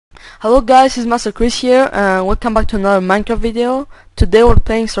Hello guys, it's Master Chris here and welcome back to another Minecraft video. Today we're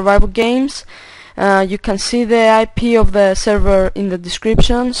playing survival games. You can see the IP of the server in the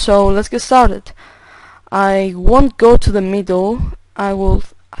description, so let's get started. I won't go to the middle. I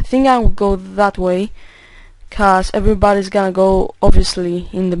think I will go that way, cause everybody's gonna go obviously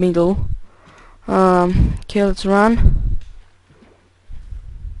in the middle. Okay, let's run.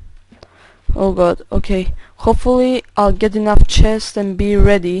 Oh god, okay. Hopefully I'll get enough chests and be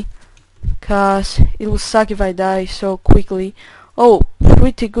ready, cause it will suck if I die so quickly. Oh,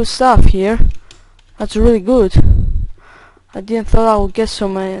 pretty good stuff here. That's really good. I didn't thought I would get so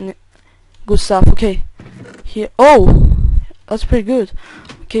many good stuff. Okay, here. Oh, that's pretty good.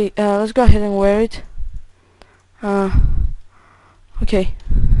 Okay, let's go ahead and wear it. Okay,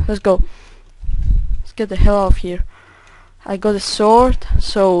 let's go. Let's get the hell out of here. I got a sword,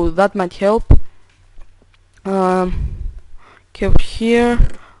 so that might help. Okay, over here.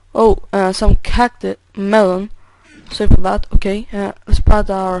 Oh, some cactus melon. Sorry for that. Okay, let's put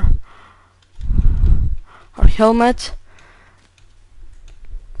our helmet.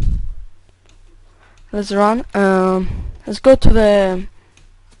 Let's run. Let's go to the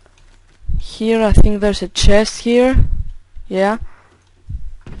here. I think there's a chest here. Yeah,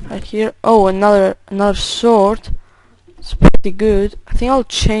 right here. Oh, another sword. It's pretty good. I think I'll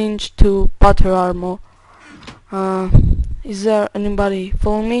change to butter armor. Is there anybody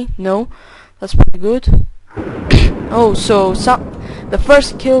following me? No. That's pretty good. Oh, so the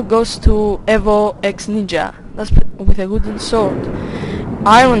first kill goes to Evo X Ninja. That's with a wooden sword.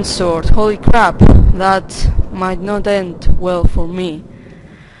 Iron sword. Holy crap. That might not end well for me.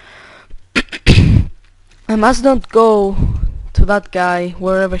 I must not go to that guy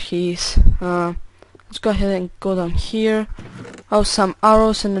wherever he is. Let's go ahead and go down here. Oh, some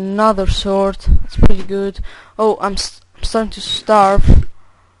arrows and another sword. That's pretty good. Oh, I'm starting to starve.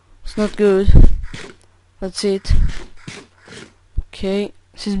 It's not good. That's it. Okay,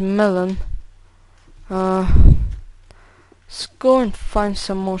 this is melon. Let's go and find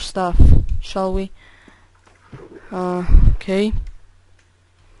some more stuff, shall we? Okay.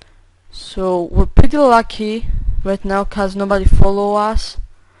 So we're pretty lucky right now, cause nobody follow us,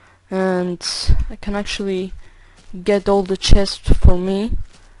 and I can actually get all the chests for me.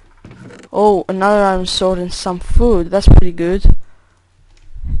 Oh, another iron sword and some food. That's pretty good.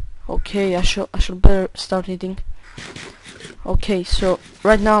 Okay, I should better start eating. Okay, so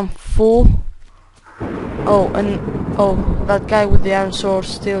right now I'm full. Oh, and oh, that guy with the iron sword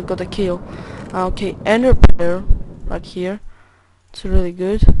still got a kill. Okay, ender pearl right here. It's really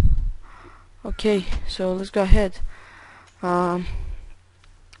good. Okay, so let's go ahead. Let's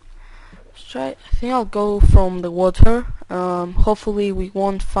try. I think I'll go from the water. Hopefully we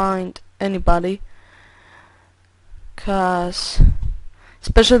won't find anybody, cause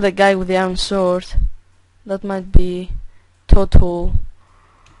especially the guy with the iron sword, that might be total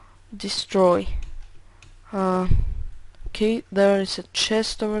destroy. Okay, there is a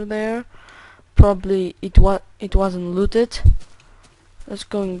chest over there. Probably it wasn't looted. Let's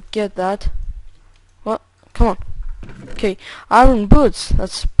go and get that. What? Come on. Okay, iron boots.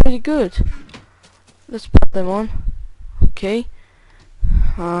 That's pretty good. Let's put them on. Okay.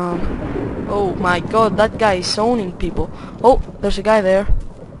 Oh my god, that guy is owning people. Oh, there's a guy there.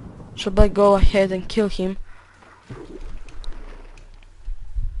 Should I go ahead and kill him?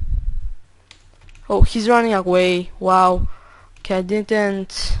 Oh, he's running away. Wow. Okay, I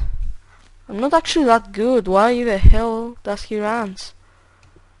didn't. I'm not actually that good. Why the hell does he runs?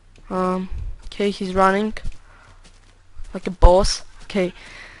 Okay, he's running like a boss. Okay,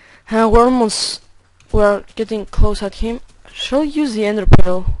 we're getting close at him. Shall I use the ender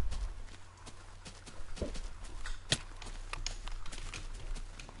pearl?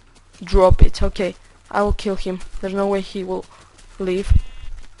 Drop it. Okay, I will kill him. There's no way he will leave.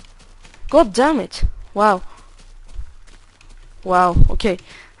 God damn it! Wow. Wow. Okay.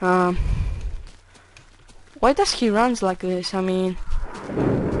 Why does he runs like this? I mean,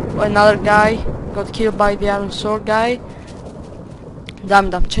 another guy got killed by the iron sword guy. Damn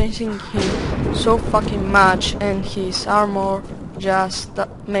it, I'm chasing him so fucking much, and his armor just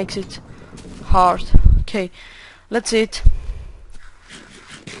makes it hard. Okay, let's eat.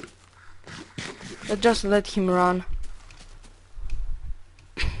 Let's just let him run.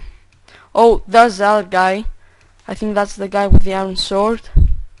 Oh, there's the other guy. I think that's the guy with the iron sword.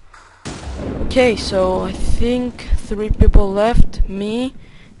 Okay, so I think 3 people left. Me,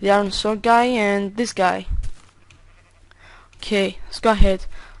 the iron sword guy, and this guy. Okay, let's go ahead.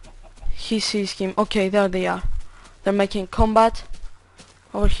 He sees him. Okay, there they are. They're making combat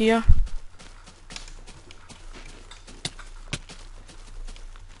over here.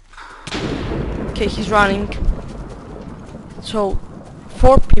 Okay, he's running. So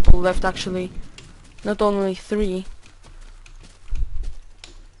 4 people left actually, not only 3.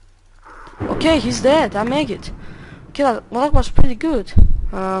 Okay, he's dead. I make it. Okay, that was pretty good.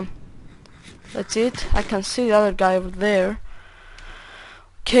 That's it. I can see the other guy over there.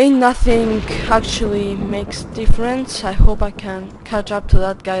 Okay, nothing actually makes difference. I hope I can catch up to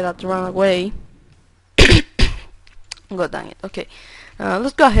that guy that ran away. God dang it. Okay,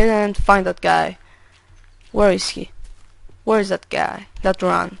 let's go ahead and find that guy. Where is he? Where is that guy that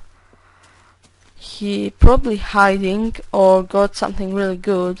ran? He probably hiding or got something really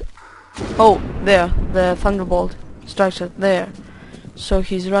good. Oh, there, the Thunderbolt strikes it there. So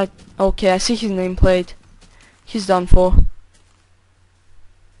he's right. Okay, I see his nameplate. He's done for.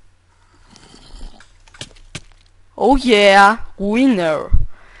 Oh yeah, winner.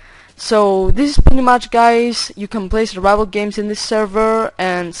 So this is pretty much, guys. You can play survival games in this server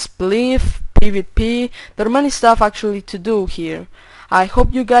and Spliff, PvP. There are many stuff actually to do here. I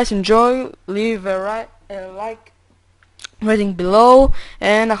hope you guys enjoy. Leave a like rating below,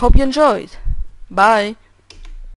 and I hope you enjoyed. Bye.